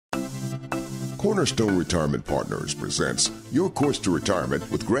Cornerstone Retirement Partners presents Your Course to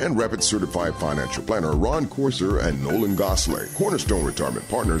Retirement with Grand Rapids Certified Financial Planner Ron Corser and Nolan Gosley. Cornerstone Retirement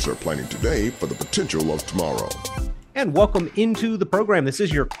Partners are planning today for the potential of tomorrow. And welcome into the program. This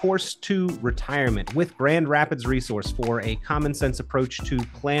is your Course to Retirement with Grand Rapids Resource for a common sense approach to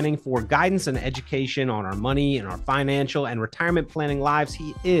planning for guidance and education on our money and our financial and retirement planning lives.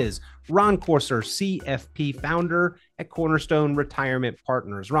 He is Ron Corser, CFP founder at Cornerstone Retirement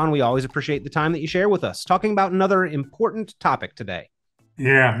Partners. Ron, we always appreciate the time that you share with us, talking about another important topic today.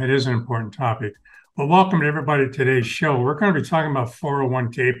 Yeah, it is an important topic. Well, welcome to everybody to today's show. We're going to be talking about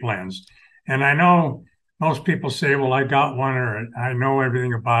 401k plans. And I know most people say, well, I got one or I know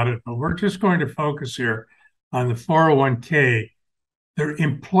everything about it, but we're just going to focus here on the 401k, their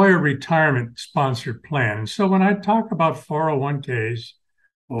employer retirement sponsored plan. And so when I talk about 401ks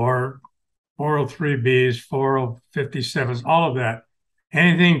or 403bs, 4057s, all of that,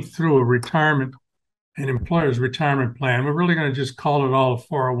 anything through a retirement, an employer's retirement plan, we're really going to just call it all a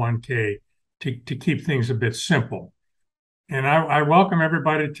 401k to keep things a bit simple. And I welcome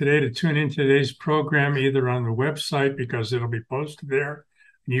everybody today to tune in today's program, either on the website, because it'll be posted there.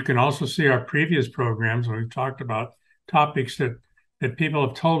 And you can also see our previous programs when we've talked about topics that people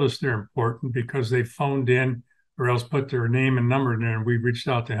have told us they're important because they phoned in or else put their name and number in there, and we reached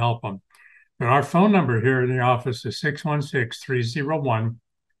out to help them. But our phone number here in the office is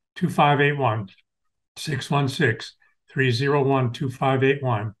 616-301-2581,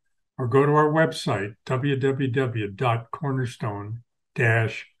 616-301-2581. Or go to our website,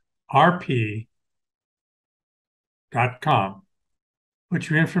 www.cornerstone-rp.com. Put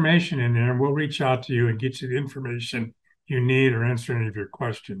your information in there, and we'll reach out to you and get you the information you need or answer any of your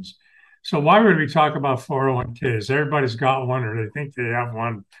questions. So why would we talk about 401ks? Everybody's got one, or they think they have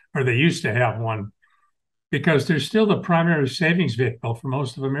one, or they used to have one, because they're still the primary savings vehicle for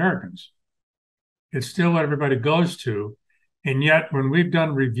most of Americans. It's still what everybody goes to. And yet, when we've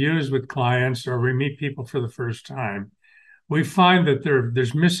done reviews with clients or we meet people for the first time, we find that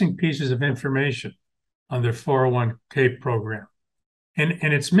there's missing pieces of information on their 401k program. And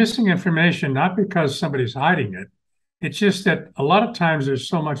it's missing information not because somebody's hiding it. It's just that a lot of times there's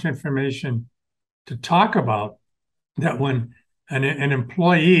so much information to talk about that when an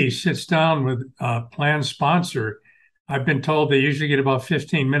employee sits down with a plan sponsor, I've been told they usually get about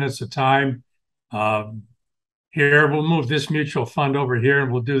 15 minutes of time. Here, we'll move this mutual fund over here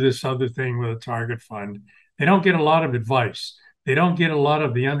and we'll do this other thing with a target fund. They don't get a lot of advice. They don't get a lot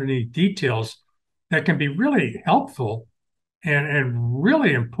of the underneath details that can be really helpful and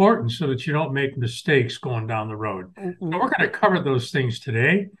really important so that you don't make mistakes going down the road. So we're going to cover those things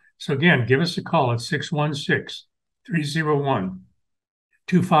today. So again, give us a call at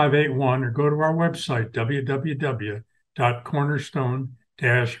 616-301-2581 or go to our website,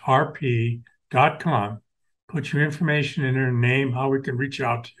 www.cornerstone-rp.com. Put your information in there, name, how we can reach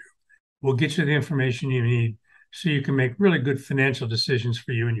out to you. We'll get you the information you need so you can make really good financial decisions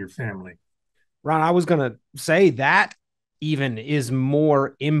for you and your family. Ron, I was going to say that even is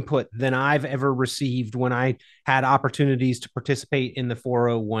more input than I've ever received when I had opportunities to participate in the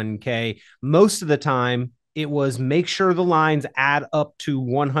 401k. Most of the time, it was make sure the lines add up to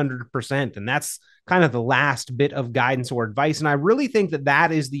 100%. And that's kind of the last bit of guidance or advice. And I really think that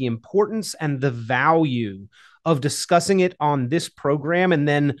that is the importance and the value of discussing it on this program. And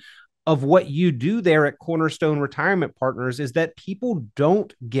then of what you do there at Cornerstone Retirement Partners is that people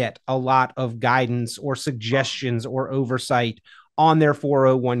don't get a lot of guidance or suggestions or oversight on their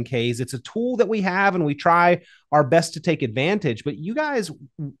 401ks. It's a tool that we have and we try our best to take advantage, but you guys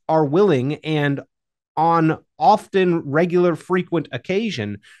are willing and on often regular, frequent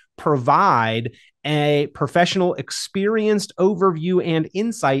occasion, provide a professional, experienced overview and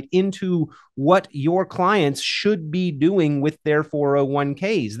insight into what your clients should be doing with their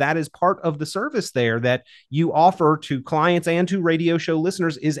 401ks. That is part of the service there that you offer to clients and to radio show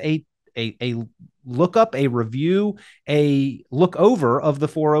listeners is a look up, a review, a look over of the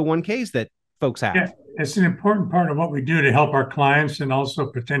 401ks that folks have. Yeah, it's an important part of what we do to help our clients and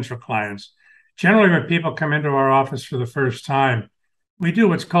also potential clients. Generally, when people come into our office for the first time, we do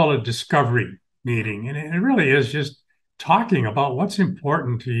what's called a discovery meeting. And it really is just talking about what's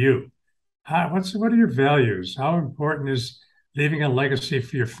important to you. What are your values? How important is leaving a legacy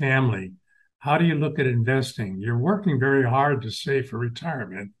for your family? How do you look at investing? You're working very hard to save for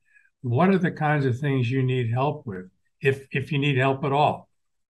retirement. What are the kinds of things you need help with, if you need help at all?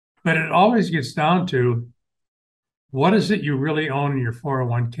 But it always gets down to what is it you really own in your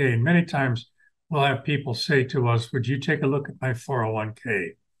 401k? And many times we'll have people say to us, would you take a look at my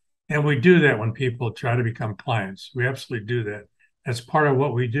 401k? And we do that when people try to become clients. We absolutely do that. That's part of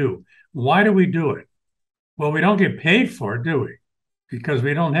what we do. Why do we do it? Well, we don't get paid for it, do we? Because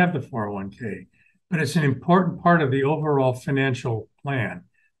we don't have the 401k. But it's an important part of the overall financial plan,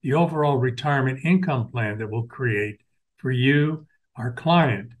 the overall retirement income plan that we'll create for you, our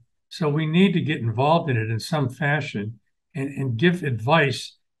client. So we need to get involved in it in some fashion and give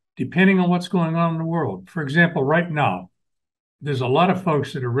advice depending on what's going on in the world. For example, right now, there's a lot of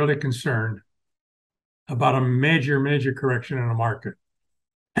folks that are really concerned about a major correction in the market.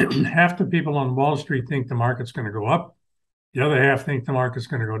 Half the people on Wall Street think the market's going to go up. The other half think the market's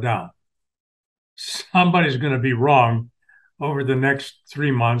going to go down. Somebody's going to be wrong over the next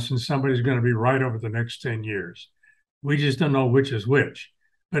 3 months, and somebody's going to be right over the next 10 years. We just don't know which is which.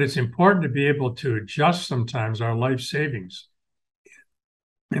 But it's important to be able to adjust sometimes our life savings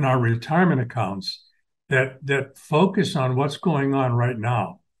in our retirement accounts that focus on what's going on right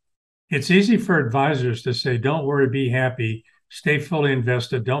now. It's easy for advisors to say, don't worry, be happy, stay fully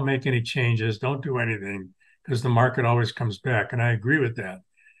invested, don't make any changes, don't do anything, because the market always comes back. And I agree with that.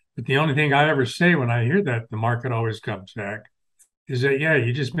 But the only thing I ever say when I hear that the market always comes back is that, yeah,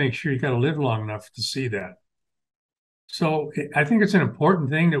 you just make sure you got to live long enough to see that. So I think it's an important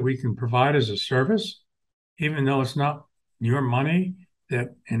thing that we can provide as a service, even though it's not your money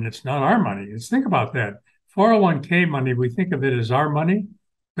and it's not our money. Think about that. 401k money, we think of it as our money,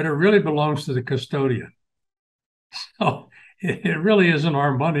 but it really belongs to the custodian. So it really isn't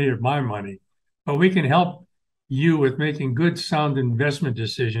our money or my money, but we can help you with making good, sound investment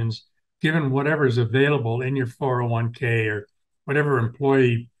decisions, given whatever is available in your 401k or whatever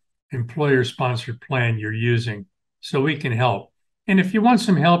employer-sponsored plan you're using. So we can help. And if you want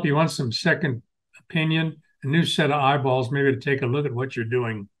some help, you want some second opinion, a new set of eyeballs, maybe to take a look at what you're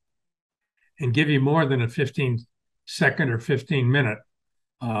doing and give you more than a 15-second or 15-minute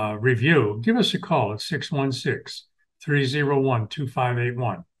review, give us a call at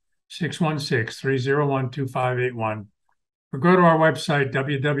 616-301-2581, 616-301-2581, or go to our website,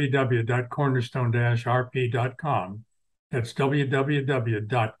 www.cornerstone-rp.com. That's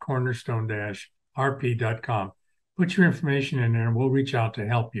www.cornerstone-rp.com. Put your information in there and we'll reach out to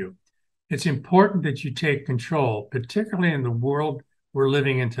help you. It's important that you take control, particularly in the world we're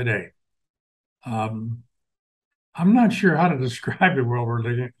living in today. I'm not sure how to describe the world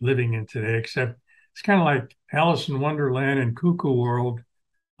we're living in today, except it's kind of like Alice in Wonderland and Cuckoo World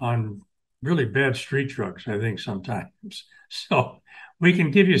on really bad street drugs, I think, sometimes. So we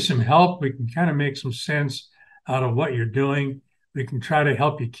can give you some help. We can kind of make some sense out of what you're doing. We can try to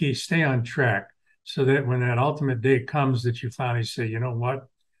help you stay on track so that when that ultimate day comes that you finally say, you know what,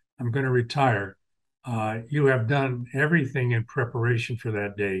 I'm going to retire. You have done everything in preparation for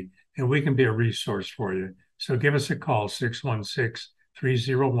that day, and we can be a resource for you. So give us a call,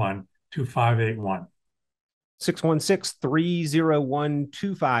 616-301-2581.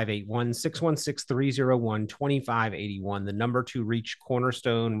 616-301-2581, 616-301-2581, the number to reach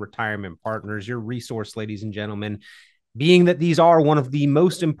Cornerstone Retirement Partners, your resource, ladies and gentlemen. Being that these are one of the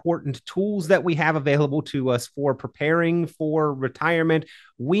most important tools that we have available to us for preparing for retirement,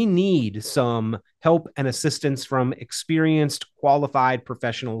 we need some help and assistance from experienced, qualified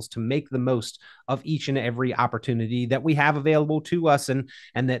professionals to make the most of each and every opportunity that we have available to us, and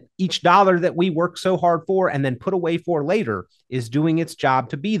that each dollar that we work so hard for and then put away for later is doing its job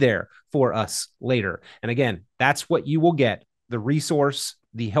to be there for us later. And again, that's what you will get: the resource,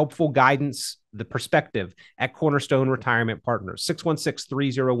 the helpful guidance, the perspective at Cornerstone Retirement Partners.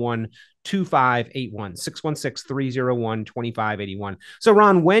 616-301-2581, 616-301-2581. So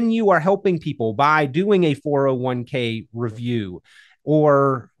Ron, when you are helping people by doing a 401k review,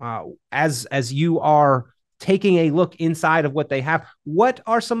 or as you are taking a look inside of what they have, what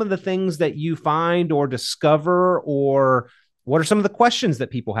are some of the things that you find or discover, or what are some of the questions that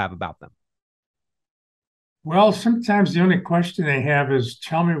people have about them? Well, sometimes the only question they have is,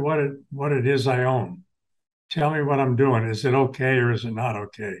 tell me what it is I own. Tell me what I'm doing. Is it okay or is it not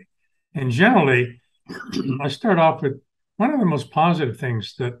okay? And generally, I start off with one of the most positive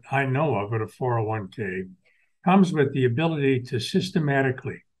things that I know of at a 401k comes with the ability to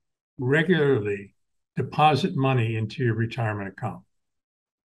systematically, regularly deposit money into your retirement account.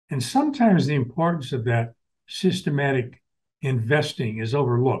 And sometimes the importance of that systematic investing is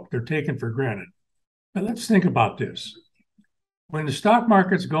overlooked. They're taken for granted. But let's think about this. When the stock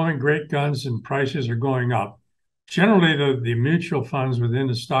market's going great guns and prices are going up, generally the mutual funds within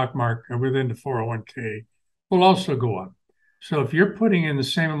the stock market or within the 401k will also go up. So if you're putting in the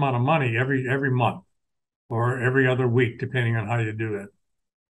same amount of money every month or every other week, depending on how you do it,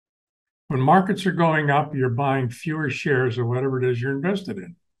 when markets are going up, you're buying fewer shares of whatever it is you're invested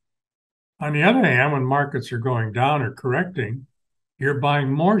in. On the other hand, when markets are going down or correcting, you're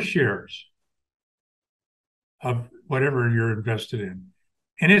buying more shares of whatever you're invested in.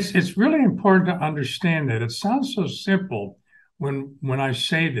 And it's really important to understand that. It sounds so simple when I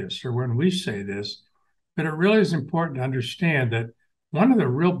say this or when we say this, but it really is important to understand that one of the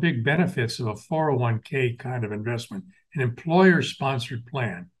real big benefits of a 401k kind of investment, an employer-sponsored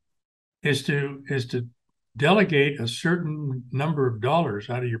plan, is to delegate a certain number of dollars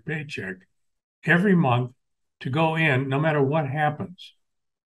out of your paycheck every month to go in no matter what happens.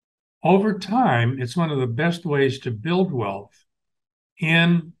 Over time, it's one of the best ways to build wealth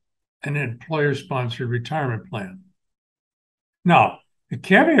in an employer-sponsored retirement plan. Now, the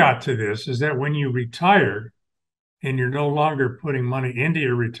caveat to this is that when you retire and you're no longer putting money into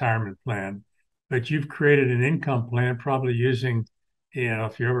your retirement plan, but you've created an income plan, probably using,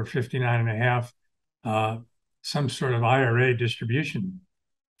 if you're over 59 and a half, some sort of IRA distribution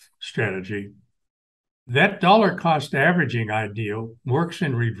strategy, that dollar cost averaging ideal works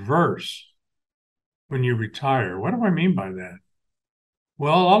in reverse when you retire. What do I mean by that?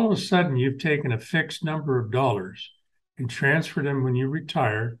 Well, all of a sudden, you've taken a fixed number of dollars and transferred them when you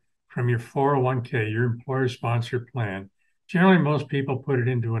retire from your 401k, your employer-sponsored plan. Generally, most people put it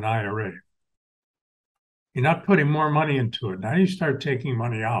into an IRA. You're not putting more money into it. Now you start taking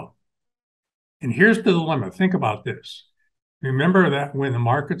money out. And here's the dilemma. Think about this. Remember that when the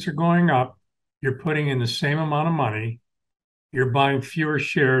markets are going up, you're putting in the same amount of money. You're buying fewer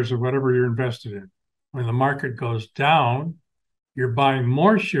shares of whatever you're invested in. When the market goes down, you're buying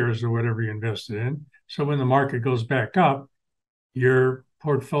more shares of whatever you invested in. So when the market goes back up, your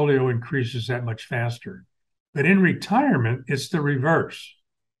portfolio increases that much faster. But in retirement, it's the reverse.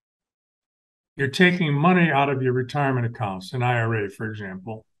 You're taking money out of your retirement accounts, an IRA, for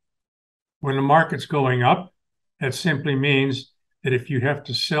example. When the market's going up, that simply means that if you have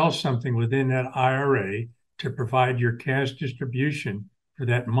to sell something within that IRA to provide your cash distribution for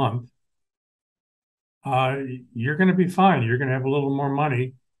that month, you're going to be fine. You're going to have a little more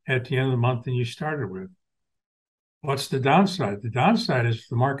money at the end of the month than you started with. What's the downside? The downside is if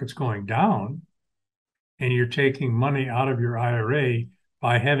the market's going down and you're taking money out of your IRA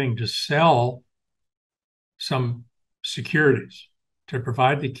by having to sell some securities to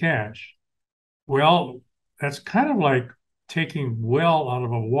provide the cash. Well, that's kind of like taking water out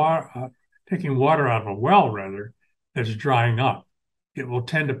of a well, rather, that's drying up. It will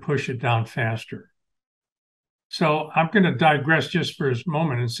tend to push it down faster. So I'm going to digress just for a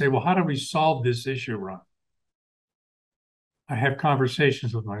moment and say, well, how do we solve this issue, Ron? I have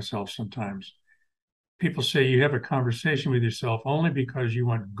conversations with myself sometimes. People say you have a conversation with yourself only because you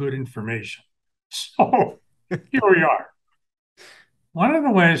want good information. So here we are. One of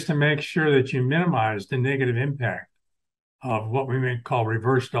the ways to make sure that you minimize the negative impact of what we may call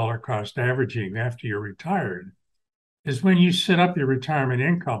reverse dollar cost averaging after you're retired is when you set up your retirement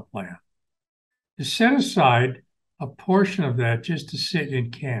income plan, to set aside a portion of that just to sit in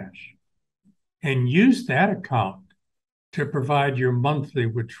cash and use that account to provide your monthly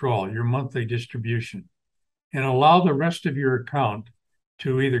withdrawal, your monthly distribution, and allow the rest of your account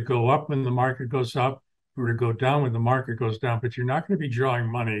to either go up when the market goes up or to go down when the market goes down. But you're not going to be drawing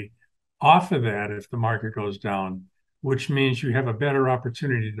money off of that if the market goes down, which means you have a better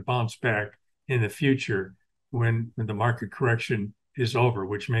opportunity to bounce back in the future when the market correction is over,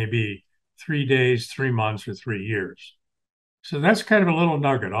 which may be 3 days, 3 months, or 3 years. So that's kind of a little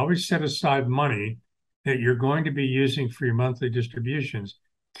nugget. Always set aside money that you're going to be using for your monthly distributions.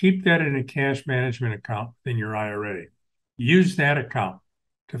 Keep that in a cash management account in your IRA. Use that account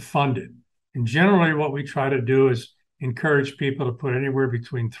to fund it. And generally, what we try to do is encourage people to put anywhere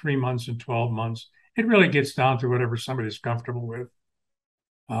between 3 months and 12 months. It really gets down to whatever somebody's comfortable with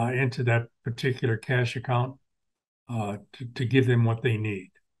into that particular cash account to give them what they need.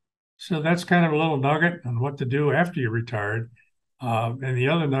 So that's kind of a little nugget on what to do after you're retired. And the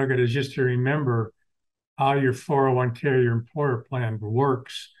other nugget is just to remember how your 401k or your employer plan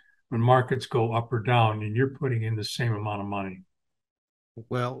works when markets go up or down and you're putting in the same amount of money.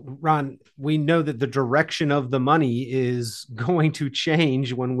 Well, Ron, we know that the direction of the money is going to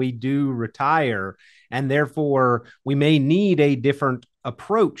change when we do retire, and therefore we may need a different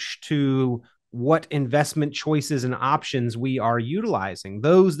approach to what investment choices and options we are utilizing.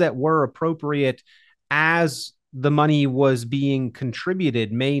 Those that were appropriate as the money was being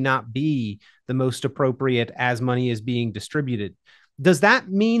contributed may not be the most appropriate as money is being distributed. Does that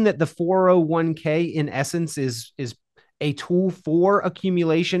mean that the 401k in essence is a tool for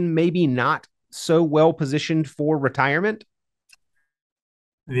accumulation, maybe not so well positioned for retirement?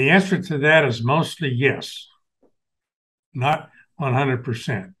 The answer to that is mostly yes, not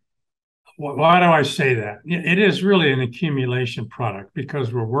 100%. Why do I say that? It is really an accumulation product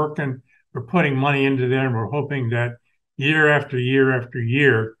because we're putting money into there, and we're hoping that year after year after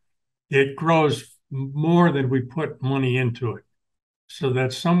year, it grows more than we put money into it. So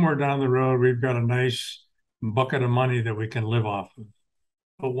that somewhere down the road, we've got a nice bucket of money that we can live off of.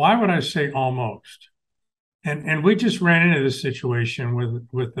 But why would I say almost? And we just ran into this situation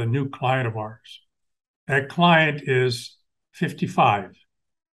with a new client of ours. That client is 55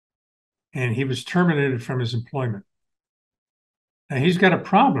 and he was terminated from his employment. Now he's got a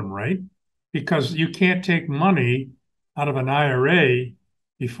problem, right? Because you can't take money out of an IRA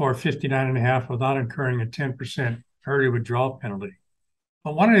before 59 and a half without incurring a 10% early withdrawal penalty.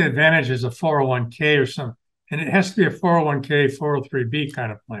 But one of the advantages of 401k or something, and it has to be a 401k, 403b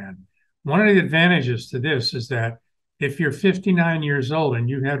kind of plan. One of the advantages to this is that if you're 59 years old and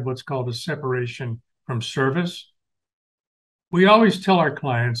you had what's called a separation from service, we always tell our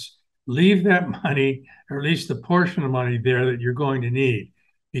clients, leave that money, or at least the portion of money there that you're going to need,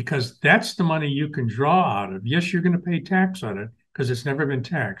 because that's the money you can draw out of. Yes, you're going to pay tax on it because it's never been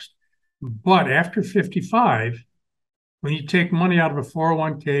taxed. But after 55, when you take money out of a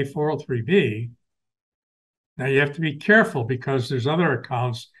 401k, 403b, now you have to be careful because there's other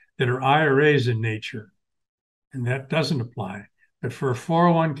accounts that are IRAs in nature, and that doesn't apply. But for a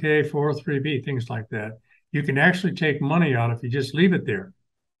 401k, 403b, things like that, you can actually take money out if you just leave it there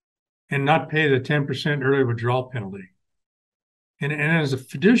and not pay the 10% early withdrawal penalty. And as a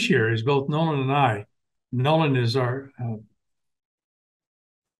fiduciaries, both Nolan and I, Nolan is our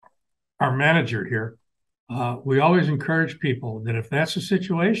manager here. We always encourage people that if that's the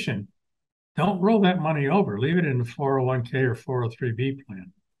situation, don't roll that money over. Leave it in the 401k or 403b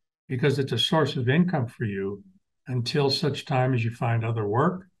plan because it's a source of income for you until such time as you find other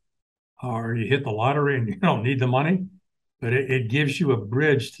work or you hit the lottery and you don't need the money. But it gives you a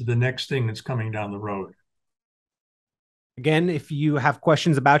bridge to the next thing that's coming down the road. Again, if you have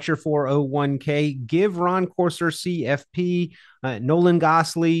questions about your 401k, give Ron Corser, CFP, Nolan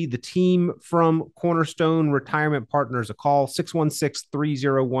Gosley, the team from Cornerstone Retirement Partners a call,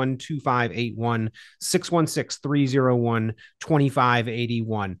 616-301-2581,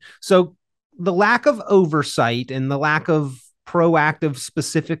 616-301-2581. So the lack of oversight and the lack of proactive,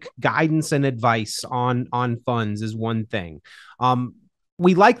 specific guidance and advice on funds is one thing.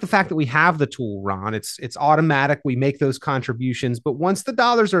 We like the fact that we have the tool, Ron. It's automatic. We make those contributions, but once the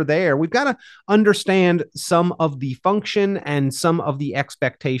dollars are there, we've got to understand some of the function and some of the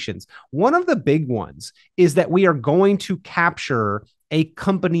expectations. One of the big ones is that we are going to capture a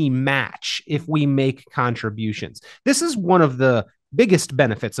company match if we make contributions. This is one of the biggest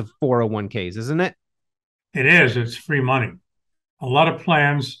benefits of 401ks, isn't it? It is. It's free money. A lot of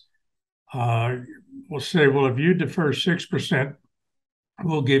plans will say, well, if you defer 6%,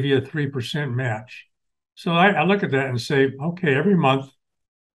 we'll give you a 3% match. So I look at that and say, okay, every month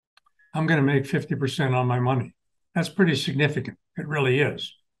I'm going to make 50% on my money. That's pretty significant. It really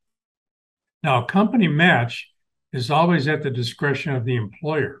is. Now, a company match is always at the discretion of the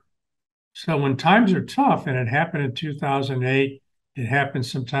employer. So when times are tough, and it happened in 2008, it happened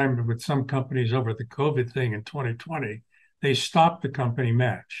sometime with some companies over the COVID thing in 2020, they stopped the company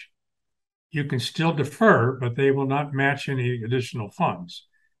match. You can still defer, but they will not match any additional funds.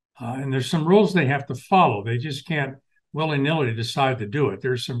 And there's some rules they have to follow. They just can't willy-nilly decide to do it.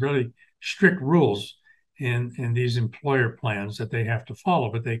 There's some really strict rules in these employer plans that they have to follow,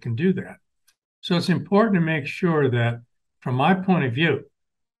 but they can do that. So it's important to make sure that, from my point of view,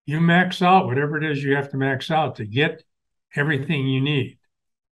 you max out whatever it is you have to max out to get everything you need.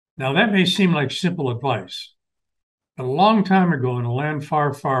 Now, that may seem like simple advice, but a long time ago in a land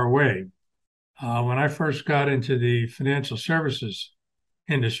far, far away, when I first got into the financial services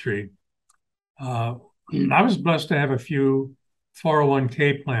industry, I was blessed to have a few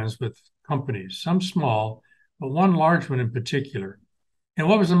 401k plans with companies, some small, but one large one in particular. And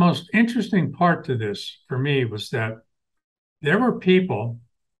what was the most interesting part to this for me was that there were people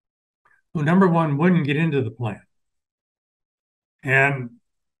who, number one, wouldn't get into the plan. And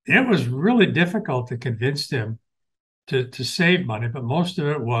it was really difficult to convince them to save money, but most of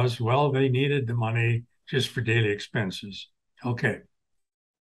it was, well, they needed the money just for daily expenses. Okay.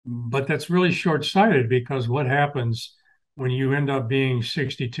 But that's really short-sighted because what happens when you end up being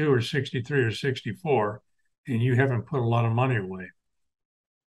 62 or 63 or 64 and you haven't put a lot of money away?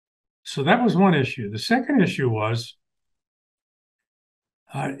 So that was one issue. The second issue was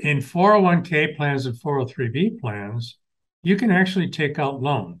in 401k plans and 403b plans, you can actually take out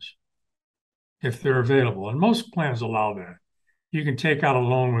loans if they're available. And most plans allow that. You can take out a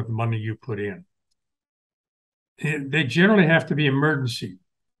loan with the money you put in. They generally have to be emergency.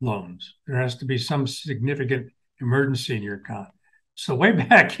 loans. There has to be some significant emergency in your account. So way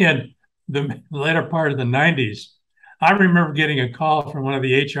back in the later part of the 90s, I remember getting a call from one of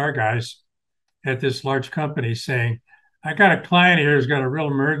the HR guys at this large company saying, I got a client here who's got a real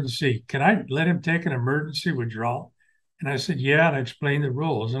emergency. Can I let him take an emergency withdrawal? And I said, yeah, and I explained the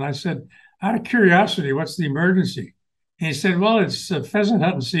rules. And I said, out of curiosity, what's the emergency? And he said, well, it's pheasant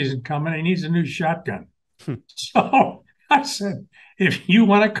hunting season coming. He needs a new shotgun. So I said, if you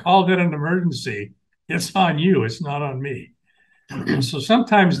want to call that an emergency, it's on you. It's not on me. So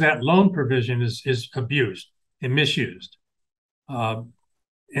sometimes that loan provision is abused and misused. And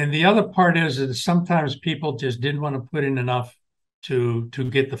the other part is that sometimes people just didn't want to put in enough to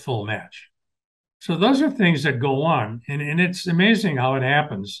get the full match. So those are things that go on. And it's amazing how it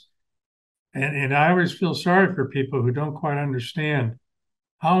happens. And I always feel sorry for people who don't quite understand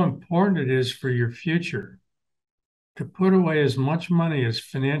how important it is for your future to put away as much money as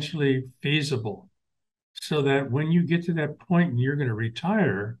financially feasible so that when you get to that point and you're going to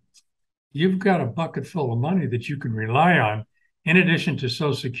retire, you've got a bucket full of money that you can rely on in addition to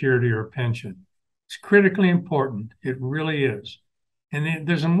Social Security or pension. It's critically important. It really is. And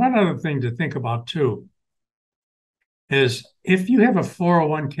there's one other thing to think about too, is if you have a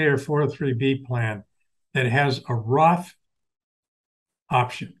 401k or 403b plan that has a Roth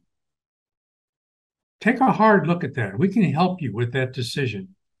option, take a hard look at that. We can help you with that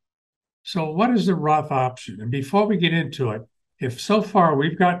decision. So what is the Roth option? And before we get into it, if so far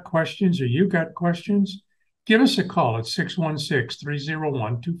we've got questions or you've got questions, give us a call at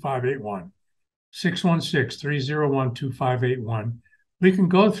 616-301-2581. 616-301-2581. We can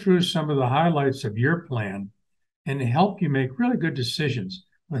go through some of the highlights of your plan and help you make really good decisions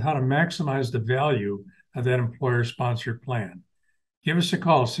with how to maximize the value of that employer-sponsored plan. Give us a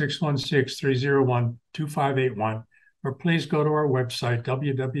call, 616-301-2581, or please go to our website,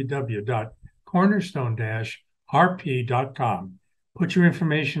 www.cornerstone-rp.com. Put your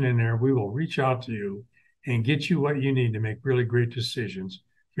information in there. We will reach out to you and get you what you need to make really great decisions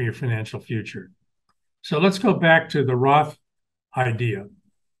for your financial future. So let's go back to the Roth idea.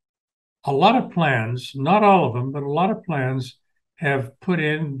 A lot of plans, not all of them, but a lot of plans have put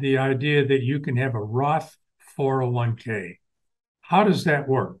in the idea that you can have a Roth 401k. How does that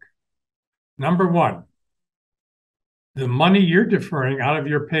work? Number one, the money you're deferring out of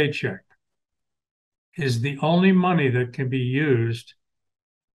your paycheck is the only money that can be used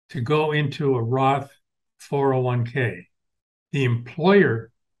to go into a Roth 401k. The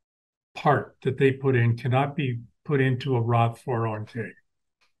employer part that they put in cannot be put into a Roth 401k.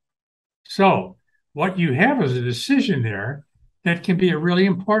 So what you have is a decision there that can be a really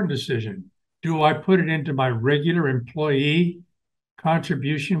important decision. Do I put it into my regular employee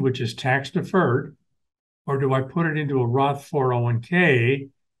contribution, which is tax deferred, or do I put it into a Roth 401k,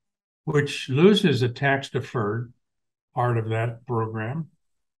 which loses a tax deferred part of that program?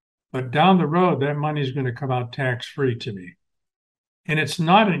 But down the road, that money is going to come out tax-free to me. And it's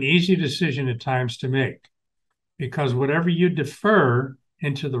not an easy decision at times to make, because whatever you defer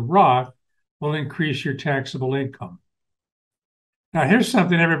into the Roth will increase your taxable income. Now, here's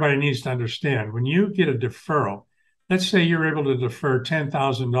something everybody needs to understand. When you get a deferral, let's say you're able to defer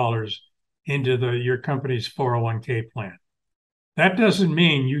 $10,000 into your company's 401k plan. That doesn't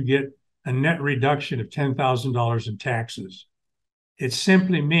mean you get a net reduction of $10,000 in taxes. It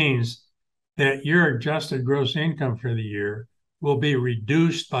simply means that your adjusted gross income for the year will be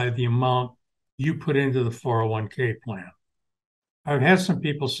reduced by the amount you put into the 401k plan. I've had some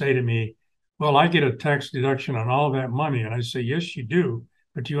people say to me, well, I get a tax deduction on all that money. And I say, yes, you do,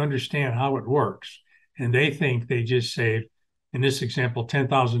 but you understand how it works. And they think they just saved, in this example,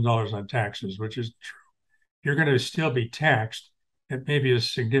 $10,000 on taxes, which is true. You're going to still be taxed at maybe a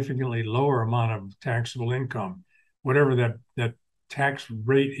significantly lower amount of taxable income, whatever that tax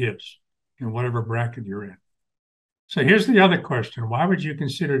rate is in whatever bracket you're in. So here's the other question. Why would you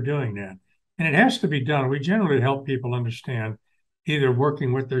consider doing that? And it has to be done. We generally help people understand, either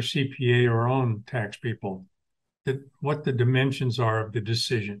working with their CPA or our own tax people, what the dimensions are of the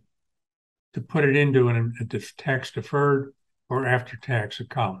decision to put it into a tax deferred or after tax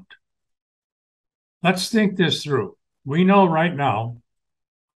account. Let's think this through. We know right now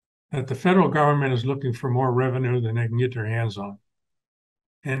that the federal government is looking for more revenue than they can get their hands on.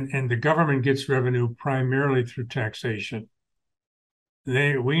 And the government gets revenue primarily through taxation.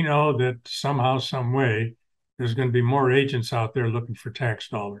 We know that somehow, some way, there's going to be more agents out there looking for tax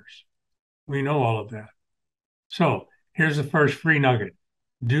dollars. We know all of that. So here's the first free nugget.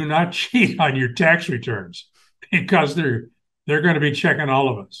 Do not cheat on your tax returns, because they're going to be checking all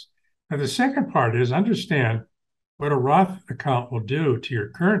of us. Now, the second part is understand what a Roth account will do to your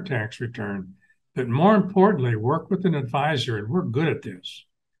current tax return, but more importantly, work with an advisor, and we're good at this,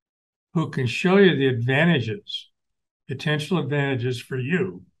 who can show you the advantages, potential advantages for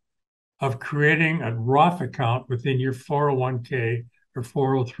you of creating a Roth account within your 401k or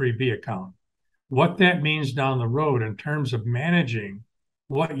 403b account. What that means down the road in terms of managing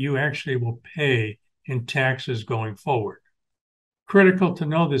what you actually will pay in taxes going forward. Critical to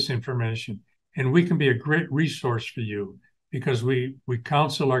know this information, and we can be a great resource for you because we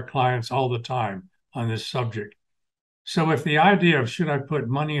counsel our clients all the time on this subject. So if the idea of should I put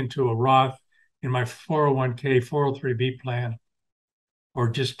money into a Roth in my 401k, 403b plan, or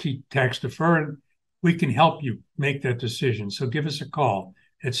just keep tax deferred, we can help you make that decision. So give us a call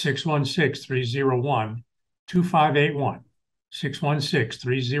at 616-301-2581,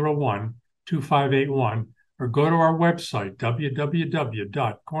 616-301-2581, or go to our website,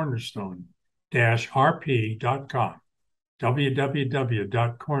 www.cornerstone-rp.com,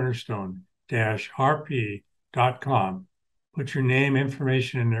 www.cornerstone-rp.com. Put your name,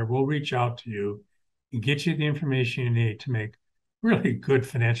 information in there. We'll reach out to you and get you the information you need to make really good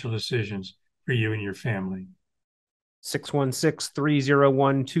financial decisions for you and your family.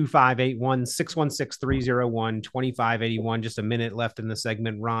 616-301-2581, 616-301-2581. Just a minute left in the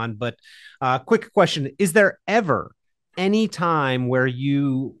segment, Ron. But quick question. Is there ever any time where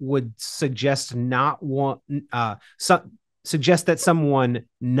you would suggest suggest that someone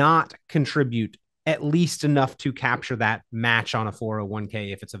not contribute at least enough to capture that match on a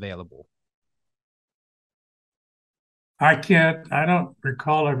 401k if it's available? I don't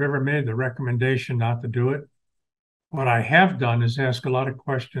recall I've ever made the recommendation not to do it. What I have done is ask a lot of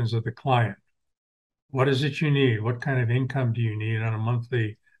questions of the client. What is it you need? What kind of income do you need on a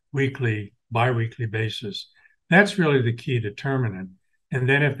monthly, weekly, biweekly basis? That's really the key determinant. And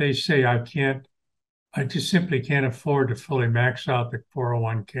then if they say, I just simply can't afford to fully max out the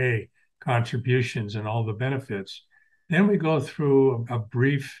 401k contributions and all the benefits, then we go through a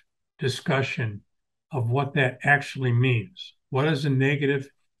brief discussion of what that actually means. What is the negative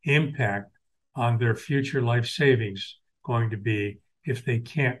impact on their future life savings going to be if they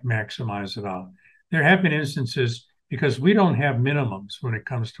can't maximize it out? There have been instances, because we don't have minimums when it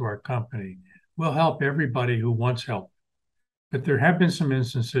comes to our company. We'll help everybody who wants help. But there have been some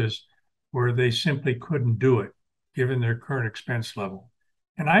instances where they simply couldn't do it given their current expense level.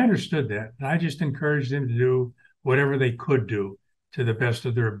 And I understood that. And I just encouraged them to do whatever they could do to the best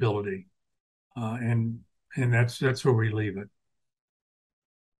of their ability. And that's where we leave it.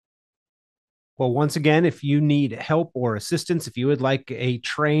 Well, once again, if you need help or assistance, if you would like a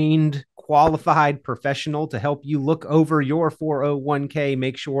trained, qualified professional to help you look over your 401k,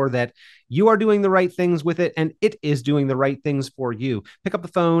 make sure that you are doing the right things with it and it is doing the right things for you. Pick up the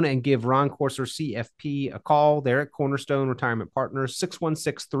phone and give Ron Corser, CFP, a call. They're at Cornerstone Retirement Partners,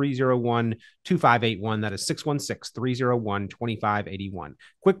 616-301-2581. That is 616-301-2581.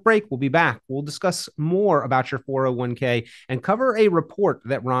 Quick break. We'll be back. We'll discuss more about your 401k and cover a report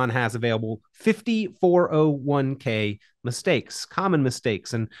that Ron has available, 50 401k mistakes, common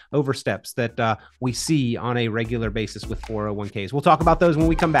mistakes and oversteps that we see on a regular basis with 401ks. We'll talk about those when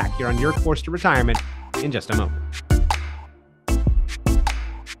we come back here on Your Course to Retirement in just a moment.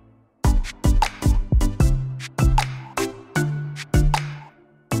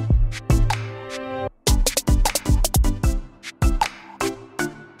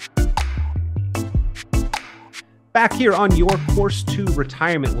 Back here on Your Course to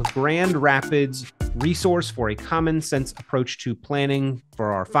Retirement with Grand Rapids resource for a common sense approach to planning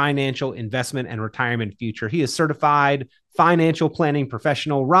for our financial, investment, and retirement future. He is certified financial planning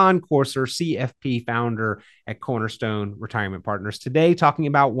professional, Ron Corser, CFP, founder at Cornerstone Retirement Partners. Today, talking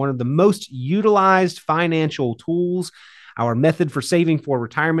about one of the most utilized financial tools, our method for saving for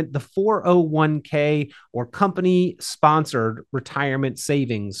retirement, the 401k or company-sponsored retirement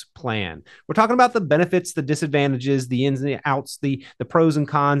savings plan. We're talking about the benefits, the disadvantages, the ins and outs, the pros and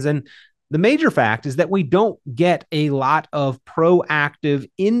cons, and the major fact is that we don't get a lot of proactive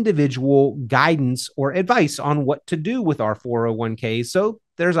individual guidance or advice on what to do with our 401ks. So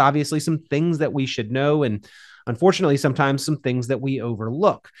there's obviously some things that we should know, and unfortunately, sometimes some things that we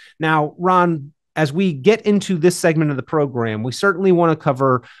overlook. Now, Ron, as we get into this segment of the program, we certainly want to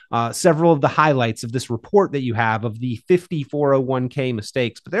cover several of the highlights of this report that you have of the 50 401k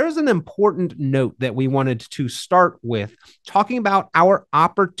mistakes. But there's an important note that we wanted to start with, talking about our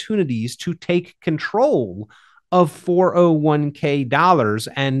opportunities to take control of 401k dollars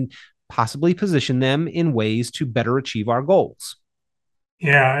and possibly position them in ways to better achieve our goals.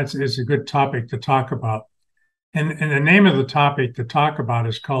 Yeah, it's a good topic to talk about. And the name of the topic to talk about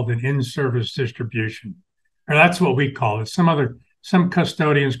is called an in-service distribution. or that's what we call it. Some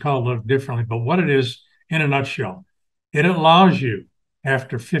custodians call it a little differently, but what it is in a nutshell, it allows you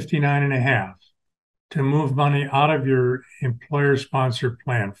after 59 and a half to move money out of your employer sponsored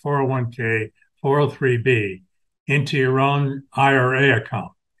plan, 401k, 403b, into your own IRA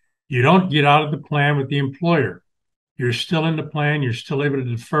account. You don't get out of the plan with the employer. You're still in the plan. You're still able to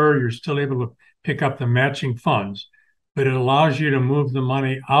defer. You're still able to pick up the matching funds, but it allows you to move the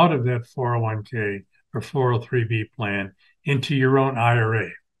money out of that 401k or 403b plan into your own IRA.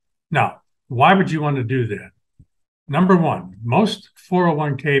 Now, why would you want to do that? Number one, most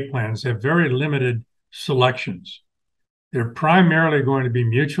 401k plans have very limited selections. They're primarily going to be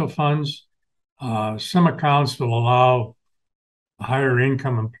mutual funds. Some accounts will allow higher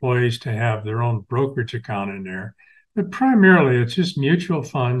income employees to have their own brokerage account in there, but primarily it's just mutual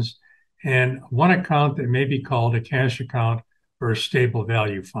funds and one account that may be called a cash account or a stable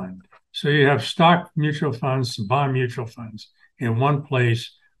value fund. So you have stock mutual funds, some bond mutual funds in one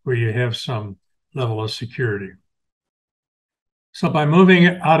place where you have some level of security. So by moving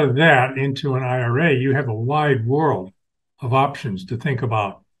it out of that into an IRA, you have a wide world of options to think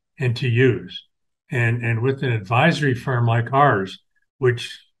about and to use. And with an advisory firm like ours,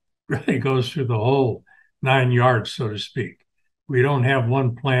 which really goes through the whole 9 yards, so to speak, we don't have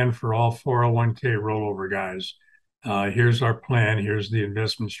one plan for all 401k rollover guys. Here's our plan. Here's the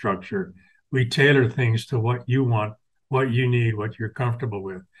investment structure. We tailor things to what you want, what you need, what you're comfortable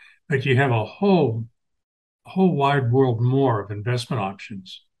with. But you have a whole wide world more of investment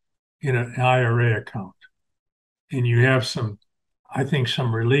options in an IRA account. And you have some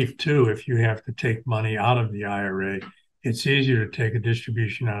relief too if you have to take money out of the IRA. It's easier to take a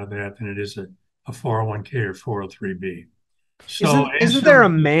distribution out of that than it is a 401k or 403b. So isn't there a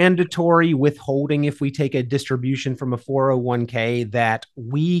mandatory withholding if we take a distribution from a 401k that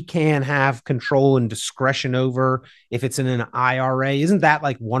we can have control and discretion over if it's in an IRA? Isn't that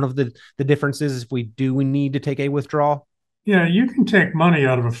like one of the differences if we need to take a withdrawal? Yeah, you can take money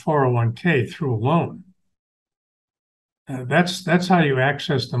out of a 401k through a loan. That's how you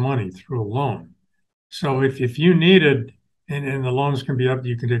access the money, through a loan. So if you needed, and the loans can be up,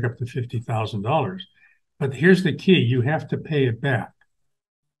 you can take up to $50,000. But here's the key: you have to pay it back,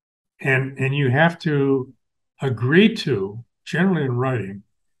 and you have to agree to, generally in writing,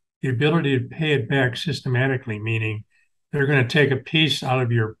 the ability to pay it back systematically. Meaning, they're going to take a piece out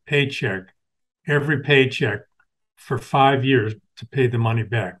of your paycheck, every paycheck, for 5 years to pay the money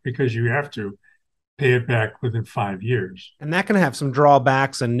back, because you have to pay it back within 5 years. And that can have some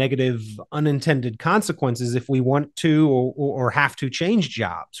drawbacks and negative unintended consequences if we want to or have to change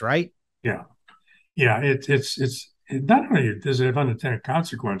jobs, right? Yeah. Yeah, it's not only does it have unintended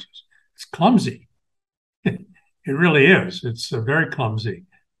consequences, it's clumsy. It really is. It's very clumsy.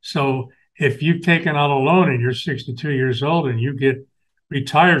 So if you've taken out a loan and you're 62 years old and you get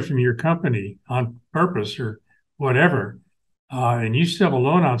retired from your company on purpose or whatever, and you still have a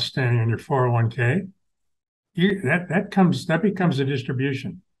loan outstanding on your 401k, that becomes a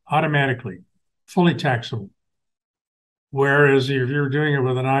distribution automatically, fully taxable. Whereas if you're doing it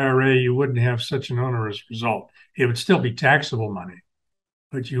with an IRA, you wouldn't have such an onerous result. It would still be taxable money,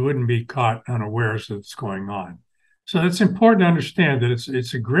 but you wouldn't be caught unawares that it's going on. So it's important to understand that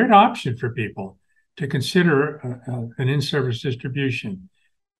it's a great option for people to consider an in-service distribution.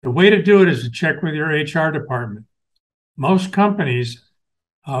 The way to do it is to check with your HR department. Most companies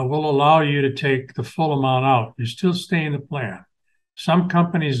will allow you to take the full amount out. You still stay in the plan. Some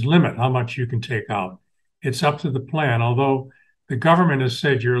companies limit how much you can take out. It's up to the plan. Although the government has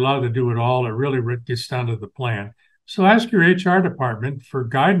said you're allowed to do it all, it really gets down to the plan. So ask your HR department for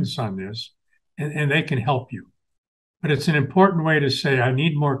guidance on this, and they can help you. But it's an important way to say, I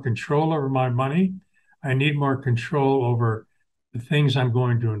need more control over my money. I need more control over the things I'm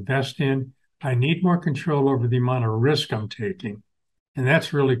going to invest in. I need more control over the amount of risk I'm taking. And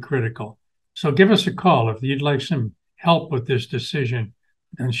that's really critical. So give us a call if you'd like some help with this decision.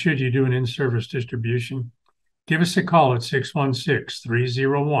 And should you do an in-service distribution, give us a call at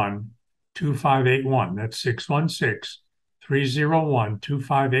 616-301-2581. That's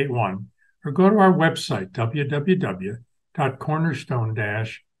 616-301-2581. Or go to our website,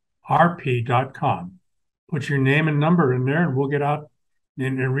 www.cornerstone-rp.com. Put your name and number in there, and we'll get out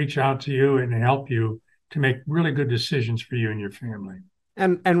and reach out to you and help you to make really good decisions for you and your family.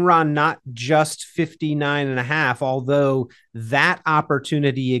 And Ron, not just 59 and a half, although that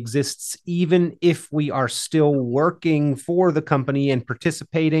opportunity exists even if we are still working for the company and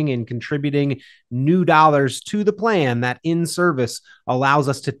participating and contributing new dollars to the plan. That in-service allows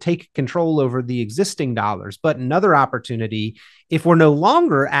us to take control over the existing dollars. But another opportunity, if we're no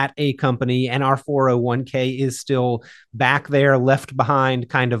longer at a company and our 401k is still back there, left behind,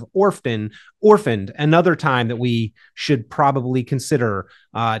 kind of orphaned, another time that we should probably consider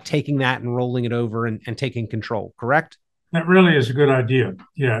taking that and rolling it over and taking control, correct? That really is a good idea.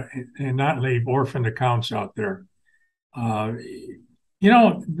 Yeah, and not leave orphaned accounts out there.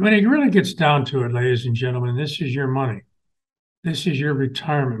 When it really gets down to it, ladies and gentlemen, this is your money. This is your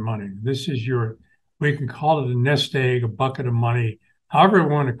retirement money. This is we can call it a nest egg, a bucket of money, however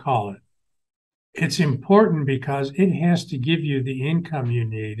we want to call it. It's important because it has to give you the income you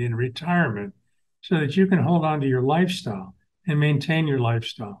need in retirement so that you can hold on to your lifestyle and maintain your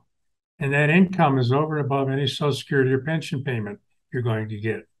lifestyle. And that income is over and above any Social Security or pension payment you're going to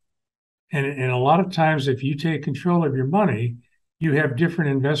get. And a lot of times, if you take control of your money, you have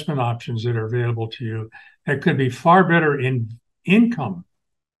different investment options that are available to you that could be far better in income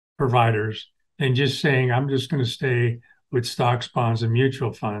providers than just saying, I'm just going to stay with stocks, bonds, and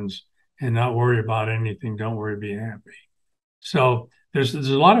mutual funds and not worry about anything. Don't worry, be happy. So there's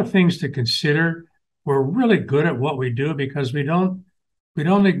a lot of things to consider. We're really good at what we do because we don't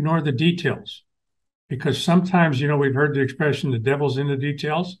ignore the details. Because sometimes, we've heard the expression, the devil's in the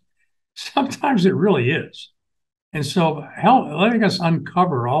details. Sometimes it really is. And so letting us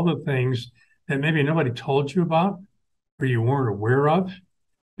uncover all the things that maybe nobody told you about or you weren't aware of.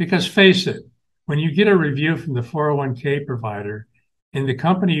 Because face it, when you get a review from the 401k provider and the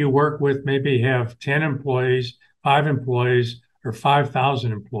company you work with maybe have 10 employees, 5 employees, or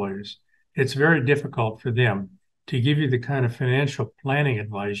 5,000 employees, it's very difficult for them to give you the kind of financial planning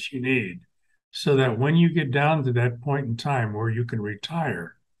advice you need so that when you get down to that point in time where you can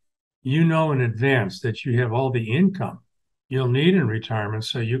retire, you know in advance that you have all the income you'll need in retirement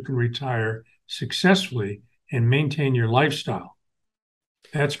so you can retire successfully and maintain your lifestyle.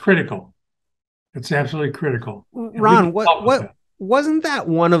 That's critical. It's absolutely critical. Ron, what wasn't that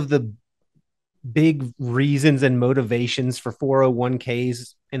one of the big reasons and motivations for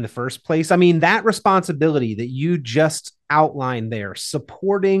 401ks in the first place? I mean, that responsibility that you just outlined there,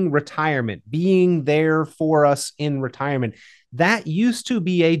 supporting retirement, being there for us in retirement, that used to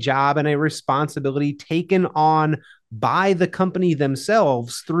be a job and a responsibility taken on by the company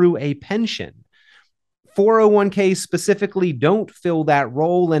themselves through a pension. 401ks specifically don't fill that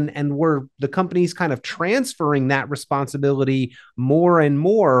role, and we're the company's kind of transferring that responsibility more and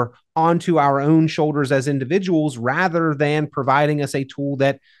more onto our own shoulders as individuals rather than providing us a tool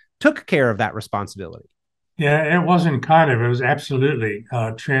that took care of that responsibility. Yeah, it wasn't it was absolutely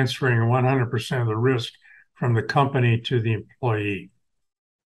transferring 100% of the risk from the company to the employee.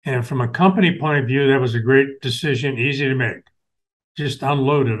 And from a company point of view, that was a great decision, easy to make. Just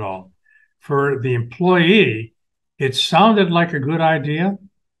unload it all. For the employee, it sounded like a good idea,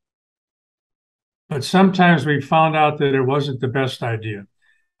 but sometimes we found out that it wasn't the best idea.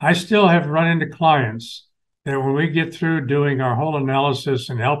 I still have run into clients that when we get through doing our whole analysis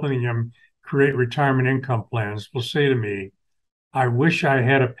and helping them create retirement income plans, will say to me, I wish I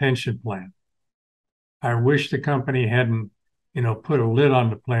had a pension plan. I wish the company hadn't, put a lid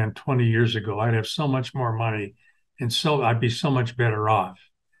on the plan 20 years ago. I'd have so much more money, and so I'd be so much better off.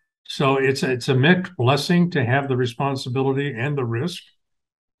 So it's a mixed blessing to have the responsibility and the risk.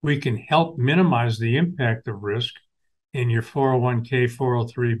 We can help minimize the impact of risk in your 401k,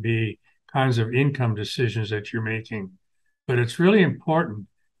 403b kinds of income decisions that you're making. But it's really important.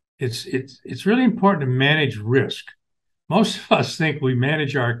 It's really important to manage risk. Most of us think we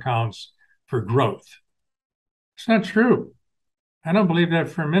manage our accounts for growth. It's not true. I don't believe that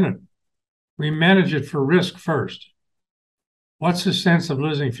for a minute. We manage it for risk first. What's the sense of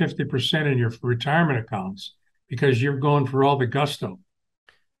losing 50% in your retirement accounts because you're going for all the gusto?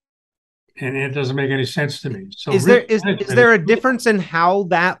 And it doesn't make any sense to me. So is there a difference in how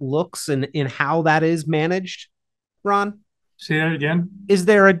that looks and in how that is managed, Ron? Say that again. Is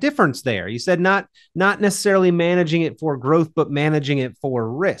there a difference there? You said not necessarily managing it for growth, but managing it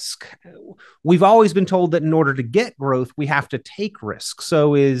for risk. We've always been told that in order to get growth, we have to take risk.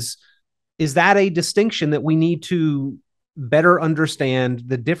 So is that a distinction that we need to better understand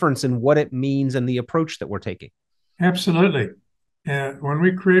the difference in what it means and the approach that we're taking? Absolutely. When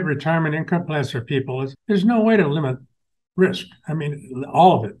we create retirement income plans for people, there's no way to limit risk. I mean,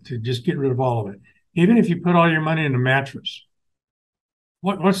 all of it, to just get rid of all of it. Even if you put all your money in a mattress,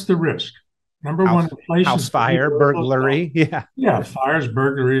 what's the risk? Number one, inflation. House fire, burglary. Yeah, fires,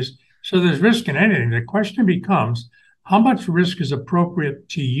 burglaries. So there's risk in anything. The question becomes, how much risk is appropriate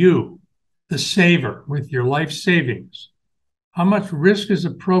to you, the saver, with your life savings? How much risk is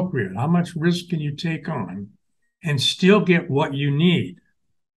appropriate? How much risk can you take on and still get what you need.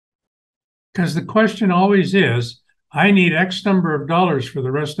 Because the question always is, I need X number of dollars for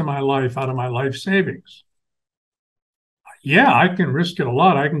the rest of my life out of my life savings. Yeah, I can risk it a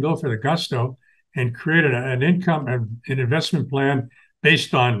lot. I can go for the gusto and create an income, an investment plan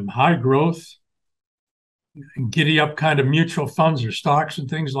based on high growth, giddy up kind of mutual funds or stocks and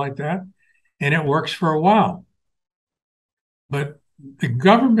things like that. And it works for a while. But the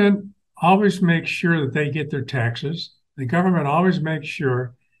government always makes sure that they get their taxes. The government always makes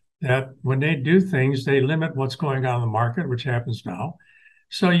sure that when they do things, they limit what's going on in the market, which happens now.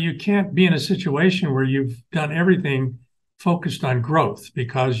 So you can't be in a situation where you've done everything focused on growth,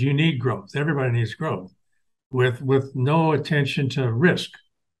 because you need growth. Everybody needs growth with no attention to risk.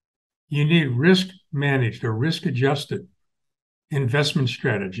 You need risk managed or risk adjusted investment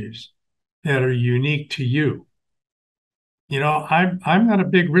strategies that are unique to you. You know, I'm not a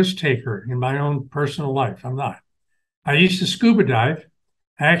big risk taker in my own personal life. I'm not. I used to scuba dive.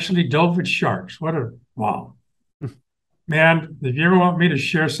 I actually dove with sharks. Wow. Man, if you ever want me to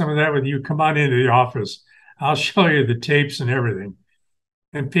share some of that with you, come on into the office. I'll show you the tapes and everything.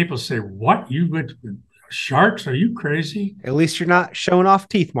 And people say, what? You went with sharks? Are you crazy? At least you're not showing off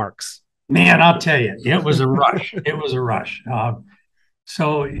teeth marks. Man, I'll tell you, it was a rush. It was a rush.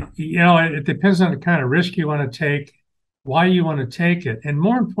 So, you know, it depends on the kind of risk you want to take, why you want to take it. And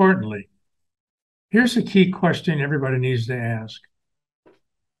more importantly, here's a key question everybody needs to ask.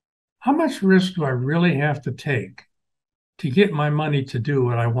 How much risk do I really have to take to get my money to do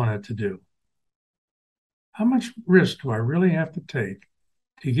what I want it to do? How much risk do I really have to take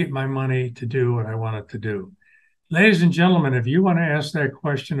to get my money to do what I want it to do? Ladies and gentlemen, if you want to ask that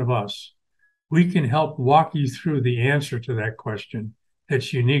question of us, we can help walk you through the answer to that question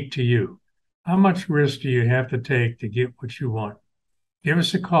that's unique to you. How much risk do you have to take to get what you want? Give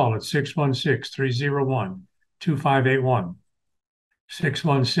us a call at 616-301-2581,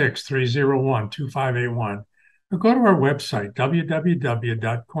 616-301-2581, or go to our website,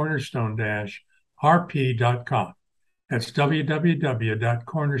 www.cornerstone-rp.com. That's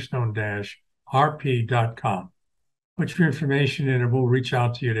www.cornerstone-rp.com. Put your information in and we'll reach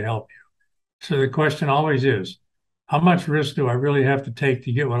out to you to help you. So the question always is, how much risk do I really have to take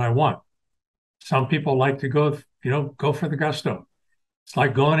to get what I want? Some people like to go for the gusto. It's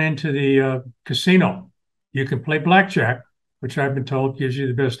like going into the casino. You can play blackjack, which I've been told gives you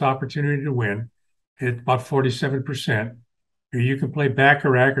the best opportunity to win at about 47%. Or you can play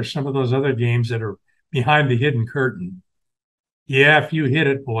baccarat or some of those other games that are behind the hidden curtain. Yeah, if you hit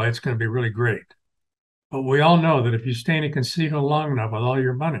it, boy, it's going to be really great. But we all know that if you stay in a casino long enough with all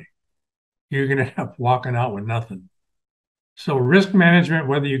your money, you're going to end up walking out with nothing. So risk management,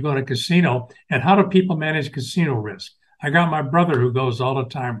 whether you go to a casino, and how do people manage casino risk? I got my brother who goes all the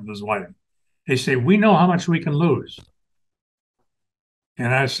time with his wife. They say, we know how much we can lose.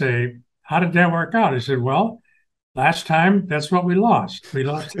 And I say, how did that work out? He said, well, last time, that's what we lost. We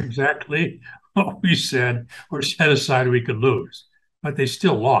lost exactly what we said or set aside we could lose, but they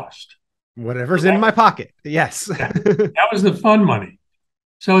still lost. Whatever's in my pocket. Yes. That was the fun money.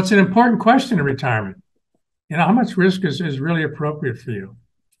 So it's an important question in retirement. You know, how much risk is really appropriate for you?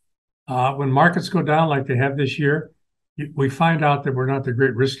 When markets go down like they have this year, we find out that we're not the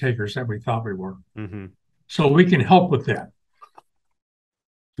great risk takers that we thought we were. Mm-hmm. So we can help with that.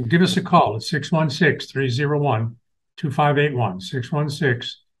 So give us a call at 616-301-2581,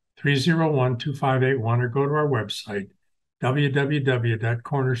 616-301-2581, or go to our website,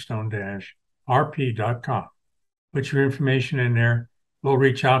 www.cornerstone-rp.com. Put your information in there. We'll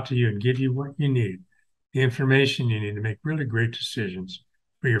reach out to you and give you what you need, the information you need to make really great decisions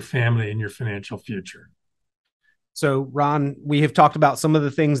for your family and your financial future. So, Ron, we have talked about some of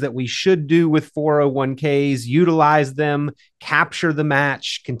the things that we should do with 401ks, utilize them, capture the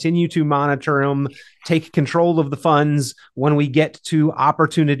match, continue to monitor them, take control of the funds when we get to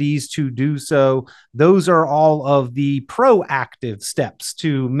opportunities to do so. Those are all of the proactive steps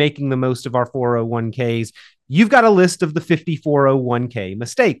to making the most of our 401ks. You've got a list of the 50 401k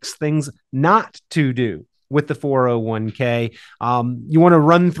mistakes, things not to do with the 401k. You want to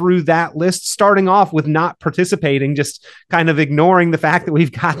run through that list, starting off with not participating, just kind of ignoring the fact that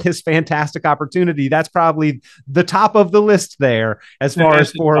we've got this fantastic opportunity. That's probably the top of the list there as far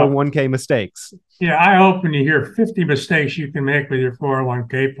as 401k mistakes. Yeah, I hope when you hear 50 mistakes you can make with your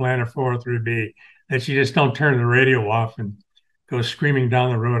 401k plan or 403b, that you just don't turn the radio off and go screaming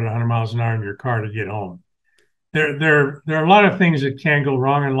down the road at 100 miles an hour in your car to get home. There are a lot of things that can go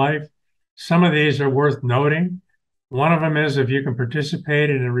wrong in life. Some of these are worth noting. One of them is if you can participate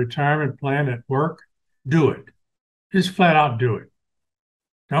in a retirement plan at work, do it. Just flat out do it.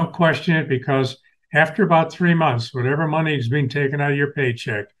 Don't question it, because After about 3 months, whatever money is being taken out of your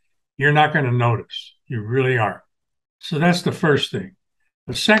paycheck, you're not going to notice. You really aren't. So that's the first thing.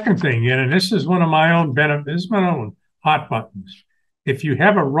 The second thing, and this is one of my own benefits, this is my own hot buttons. If you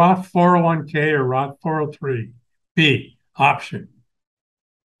have a Roth 401k or Roth 403b option,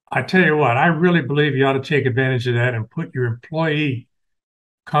 I tell you what, I really believe you ought to take advantage of that and put your employee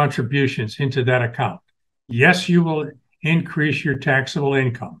contributions into that account. Yes, you will increase your taxable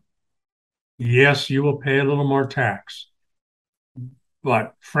income. Yes, you will pay a little more tax.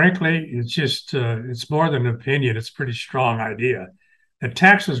 But frankly, it's just, it's more than an opinion. It's a pretty strong idea. The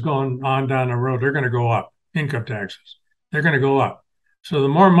taxes going on down the road, they're going to go up. Income taxes, they're going to go up. So the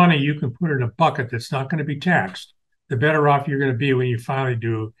more money you can put in a bucket that's not going to be taxed, the better off you're going to be when you finally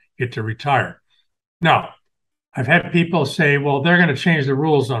do get to retire. Now, I've had people say, well, they're going to change the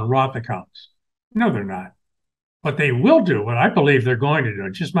rules on Roth accounts. No, they're not. But they will do what I believe they're going to do.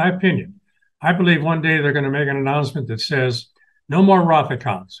 It's just my opinion. I believe one day they're going to make an announcement that says, no more Roth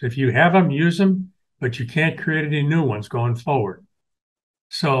accounts. If you have them, use them, but you can't create any new ones going forward.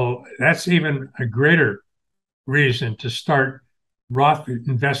 So that's even a greater reason to start Roth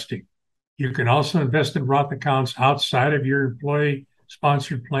investing. You can also invest in Roth accounts outside of your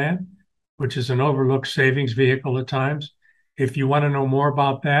employee-sponsored plan, which is an overlooked savings vehicle at times. If you want to know more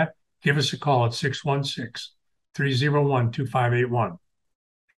about that, give us a call at 616-301-2581.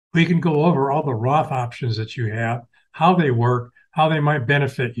 We can go over all the Roth options that you have, how they work, how they might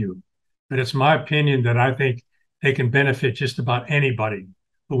benefit you. But it's my opinion that I think they can benefit just about anybody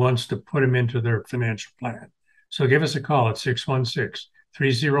who wants to put them into their financial plan. So give us a call at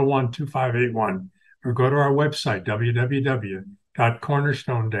 616-301-2581 or go to our website,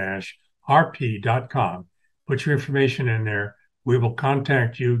 www.cornerstone-rp.com. Put your information in there. We will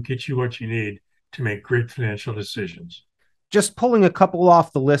contact you, get you what you need to make great financial decisions. Just pulling a couple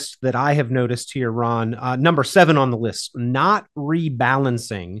off the list that I have noticed here, Ron. Number 7 on the list, not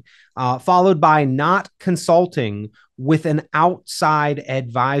rebalancing, followed by not consulting with an outside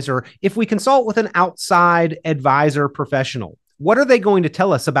advisor. If we consult with an outside advisor professional, what are they going to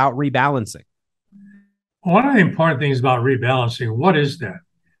tell us about rebalancing? One of the important things about rebalancing, what is that?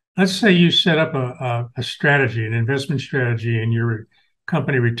 Let's say you set up a strategy, an investment strategy in your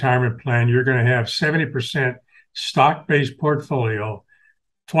company retirement plan. You're going to have 70% stock-based portfolio,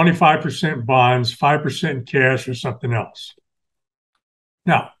 25% bonds, 5% cash, or something else.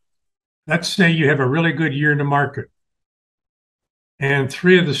 Now, let's say you have a really good year in the market, and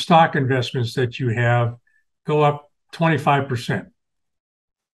 3 of the stock investments that you have go up 25%.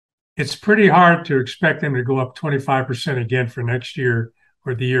 It's pretty hard to expect them to go up 25% again for next year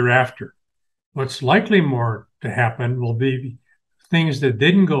or the year after. What's likely more to happen will be things that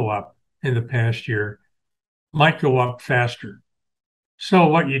didn't go up in the past year might go up faster. So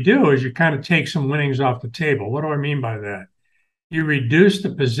what you do is you kind of take some winnings off the table. What do I mean by that? You reduce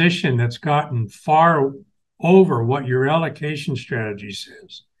the position that's gotten far over what your allocation strategy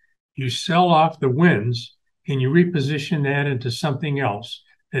says. You sell off the wins and you reposition that into something else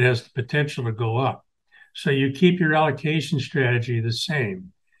that has the potential to go up. So you keep your allocation strategy the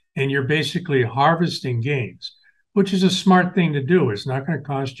same, and you're basically harvesting gains, which is a smart thing to do. It's not going to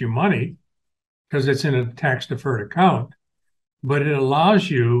cost you money because it's in a tax-deferred account, but it allows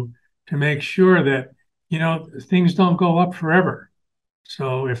you to make sure that, things don't go up forever.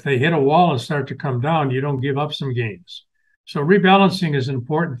 So if they hit a wall and start to come down, you don't give up some gains. So rebalancing is an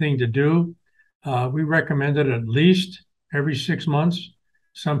important thing to do. We recommend it at least every 6 months.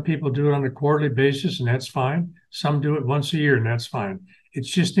 Some people do it on a quarterly basis, and that's fine. Some do it once a year, and that's fine. It's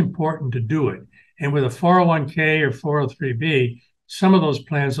just important to do it. And with a 401k or 403b, some of those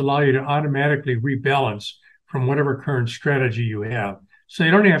plans allow you to automatically rebalance from whatever current strategy you have. So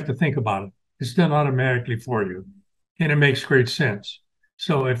you don't even have to think about it. It's done automatically for you. And it makes great sense.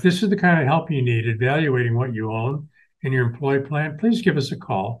 So if this is the kind of help you need evaluating what you own in your employee plan, please give us a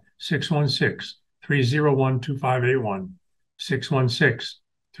call, 616-301-2581,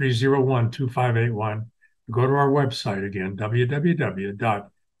 616-301-2581. Go to our website again,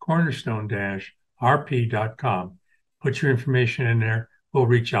 www.cornerstone-rp.com. Put your information in there. We'll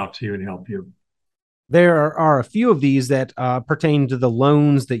reach out to you and help you. There are a few of these that pertain to the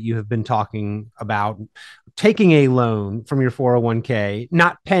loans that you have been talking about. Taking a loan from your 401k,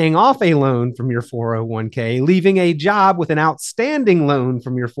 not paying off a loan from your 401k, leaving a job with an outstanding loan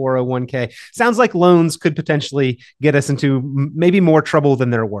from your 401k. Sounds like loans could potentially get us into maybe more trouble than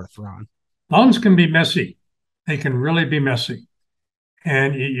they're worth, Ron. Loans can be messy. They can really be messy.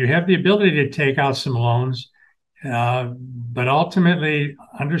 And you have the ability to take out some loans. But ultimately,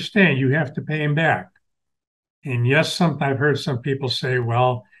 understand you have to pay him back. And yes, I've heard some people say,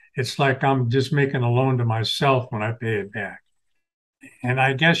 well, It's like I'm just making a loan to myself when I pay it back. And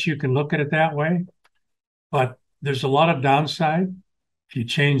I guess you can look at it that way, but there's a lot of downside. If you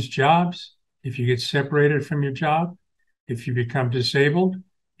change jobs, if you get separated from your job, if you become disabled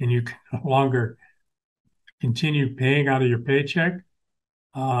and you can no longer continue paying out of your paycheck,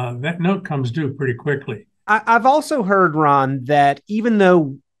 that note comes due pretty quickly. I've also heard, Ron, that even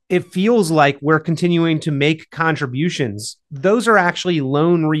though it feels like we're continuing to make contributions, those are actually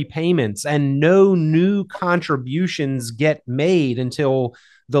loan repayments, and no new contributions get made until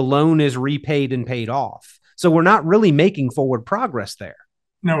the loan is repaid and paid off. So we're not really making forward progress there.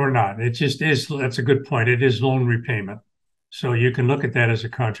 No, we're not. It just is. That's a good point. It is loan repayment. So you can look at that as a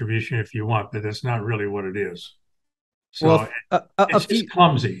contribution if you want, but that's not really what it is. So it's just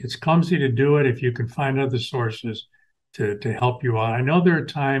clumsy. It's clumsy to do it if you can find other sources to help you out. I know there are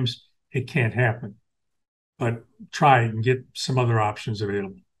times it can't happen, but try and get some other options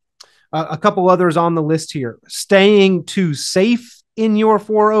available. A couple others on the list here. Staying too safe in your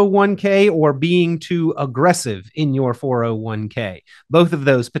 401k or being too aggressive in your 401k. Both of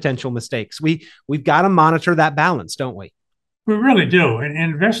those potential mistakes. We've got to monitor that balance, don't we? We really do. And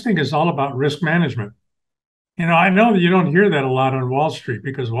investing is all about risk management. You know, I know that you don't hear that a lot on Wall Street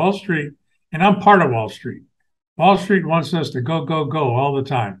because Wall Street, and I'm part of Wall Street. Wall Street wants us to go, go, go all the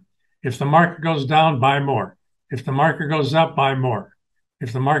time. If the market goes down, buy more. If the market goes up, buy more.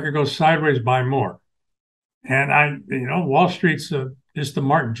 If the market goes sideways, buy more. And Wall Street's just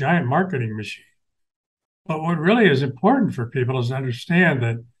the giant marketing machine. But what really is important for people is to understand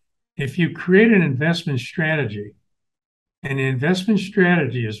that if you create an investment strategy and the investment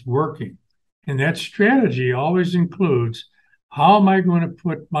strategy is working, and that strategy always includes how am I going to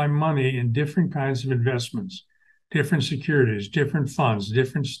put my money in different kinds of investments, different securities, different funds,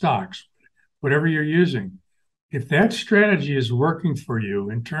 different stocks, whatever you're using. If that strategy is working for you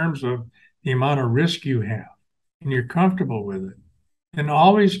in terms of the amount of risk you have and you're comfortable with it, then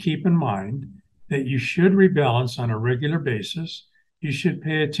always keep in mind that you should rebalance on a regular basis. You should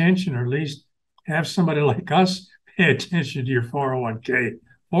pay attention, or at least have somebody like us pay attention to your 401k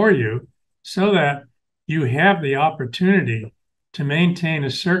for you, so that you have the opportunity to maintain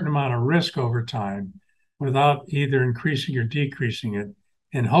a certain amount of risk over time without either increasing or decreasing it.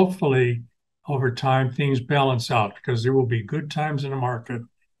 And hopefully, over time, things balance out because there will be good times in the market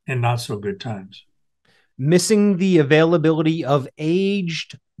and not so good times. Missing the availability of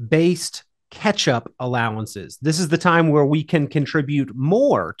age-based catch-up allowances. This is the time where we can contribute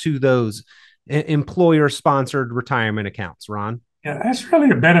more to those employer-sponsored retirement accounts, Ron. Yeah, that's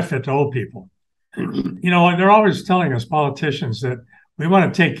really a benefit to old people. They're always telling us, politicians, that we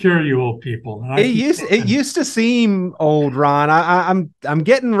want to take care of you old people. It used to seem old, Ron. I'm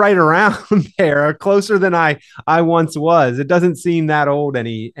getting right around there, closer than I once was. It doesn't seem that old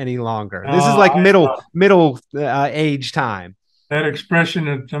any longer. This is like middle age time. That expression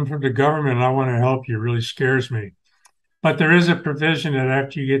that comes from the government, I want to help you, really scares me. But there is a provision that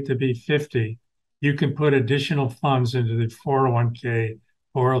after you get to be 50, you can put additional funds into the 401k,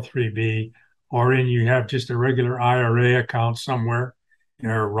 403b, or you have just a regular IRA account somewhere,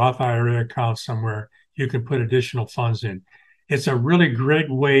 or a Roth IRA account somewhere. You can put additional funds in. It's a really great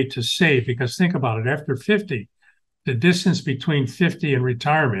way to save, because think about it. After 50, the distance between 50 and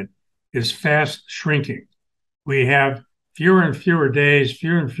retirement is fast shrinking. We have fewer and fewer days,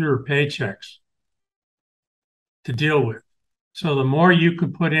 fewer and fewer paychecks to deal with. So the more you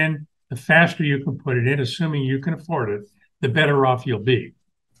can put in, the faster you can put it in, assuming you can afford it, the better off you'll be.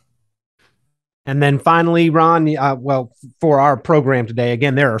 And then finally, Ron, for our program today,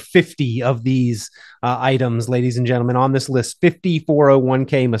 again, there are 50 of these items, ladies and gentlemen, on this list, 50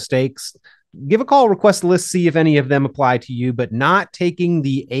 401k mistakes. Give a call, request a list, see if any of them apply to you, but not taking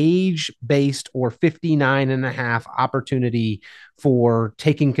the age-based or 59 and a half opportunity for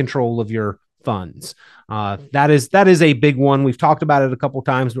taking control of your funds. That is a big one. We've talked about it a couple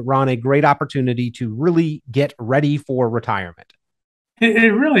times, but Ron, a great opportunity to really get ready for retirement.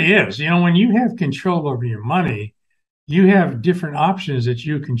 It really is. When you have control over your money, you have different options that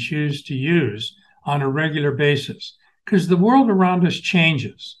you can choose to use on a regular basis, because the world around us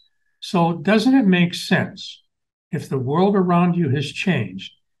changes. So doesn't it make sense, if the world around you has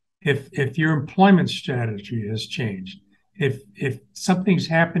changed, if your employment strategy has changed, if something's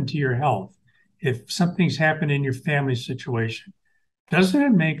happened to your health, if something's happened in your family situation, doesn't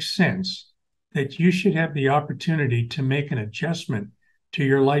it make sense that you should have the opportunity to make an adjustment to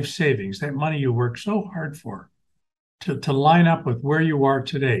your life savings, that money you work so hard for, to line up with where you are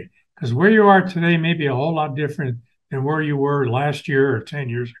today? Because where you are today may be a whole lot different than where you were last year or 10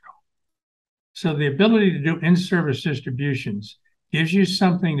 years ago. So the ability to do in-service distributions gives you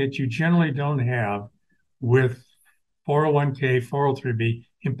something that you generally don't have with 401k, 403b,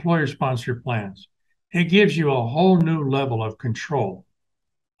 employer-sponsored plans. It gives you a whole new level of control,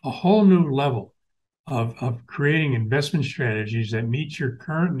 a whole new level of creating investment strategies that meet your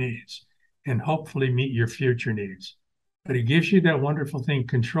current needs and hopefully meet your future needs. But it gives you that wonderful thing,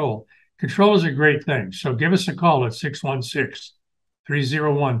 control. Control is a great thing. So give us a call at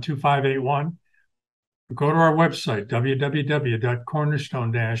 616-301-2581. Go to our website,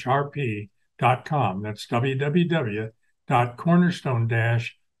 www.cornerstone-rp.com. That's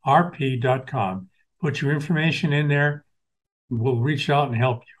www.cornerstone-rp.com. Put your information in there. We'll reach out and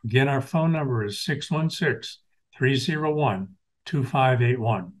help you. Again, our phone number is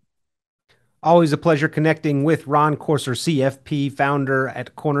 616-301-2581. Always a pleasure connecting with Ron Corser, CFP, founder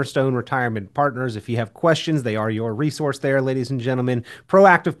at Cornerstone Retirement Partners. If you have questions, they are your resource there, ladies and gentlemen.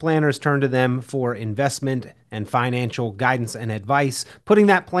 Proactive planners turn to them for investment and financial guidance and advice. Putting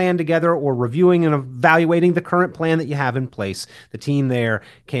that plan together or reviewing and evaluating the current plan that you have in place, the team there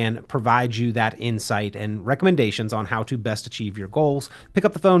can provide you that insight and recommendations on how to best achieve your goals. Pick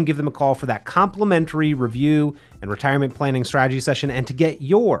up the phone, give them a call for that complimentary review and retirement planning strategy session, and to get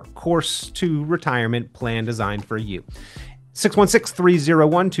your course to retirement plan designed for you.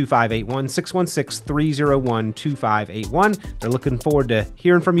 616-301-2581, 616-301-2581. They're looking forward to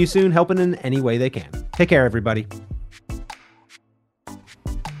hearing from you soon, helping in any way they can. Take care, everybody.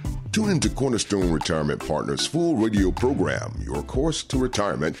 Tune into Cornerstone Retirement Partners' full radio program, Your Course to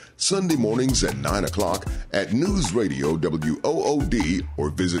Retirement, Sunday mornings at 9 o'clock at News Radio WOOD,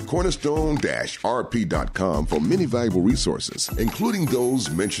 or visit cornerstone-rp.com for many valuable resources, including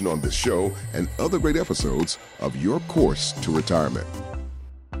those mentioned on this show and other great episodes of Your Course to Retirement.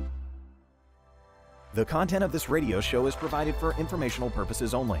 The content of this radio show is provided for informational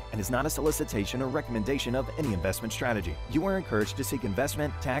purposes only and is not a solicitation or recommendation of any investment strategy. You are encouraged to seek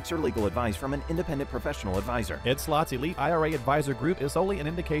investment, tax, or legal advice from an independent professional advisor. Ed Slott's Elite IRA Advisor Group is solely an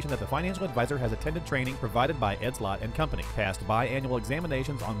indication that the financial advisor has attended training provided by Ed Slott & Company, passed biannual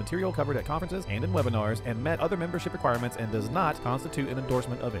examinations on material covered at conferences and in webinars, and met other membership requirements, and does not constitute an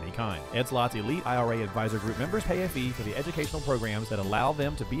endorsement of any kind. Ed Slott's Elite IRA Advisor Group members pay a fee for the educational programs that allow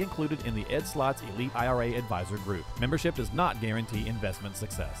them to be included in the Ed Slott's Elite IRA Advisor Group. Membership does not guarantee investment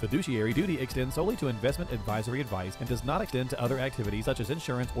success. Fiduciary duty extends solely to investment advisory advice and does not extend to other activities such as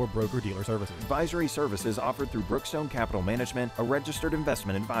insurance or broker-dealer services. Advisory services offered through Brookstone Capital Management, a registered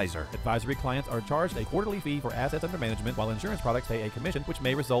investment advisor. Advisory clients are charged a quarterly fee for assets under management, while insurance products pay a commission, which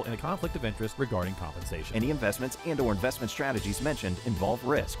may result in a conflict of interest regarding compensation. Any investments and/or investment strategies mentioned involve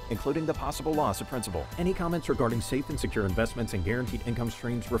risk, including the possible loss of principal. Any comments regarding safe and secure investments and guaranteed income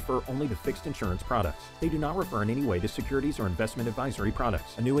streams refer only to fixed insurance products. They do not refer in any way to securities or investment advisory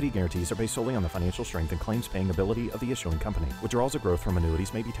products. Annuity guarantees are based solely on the financial strength and claims-paying ability of the issuing company. Withdrawals or growth from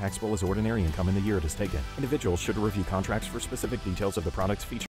annuities may be taxable as ordinary income in the year it is taken. Individuals should review contracts for specific details of the products featured.